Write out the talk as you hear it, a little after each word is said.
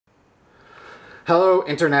Hello,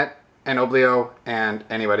 internet and Oblio and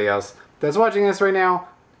anybody else that's watching this right now.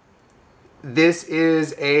 This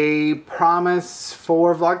is a promise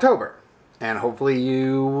for Vlogtober, and hopefully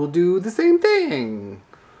you will do the same thing.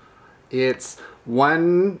 It's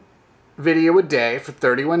one video a day for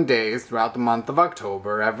 31 days throughout the month of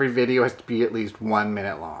October. Every video has to be at least 1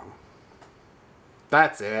 minute long.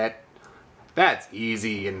 That's it. That's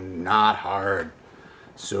easy and not hard.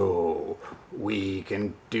 So we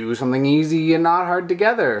can do something easy and not hard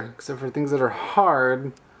together. Except for things that are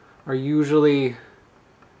hard are usually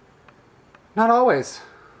not always.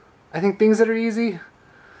 I think things that are easy.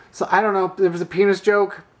 So I don't know, there was a penis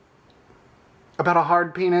joke about a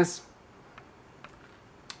hard penis.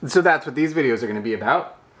 So that's what these videos are going to be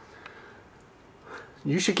about.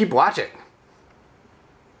 You should keep watching.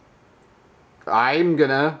 I'm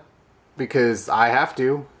gonna, because I have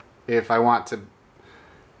to. If I want to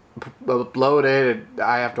upload it,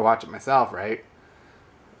 I have to watch it myself, right?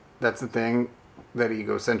 That's the thing that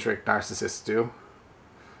egocentric narcissists do.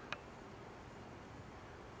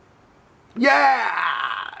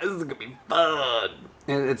 Yeah! This is gonna be fun!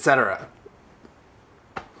 And etc.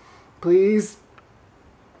 Please.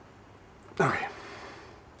 Okay.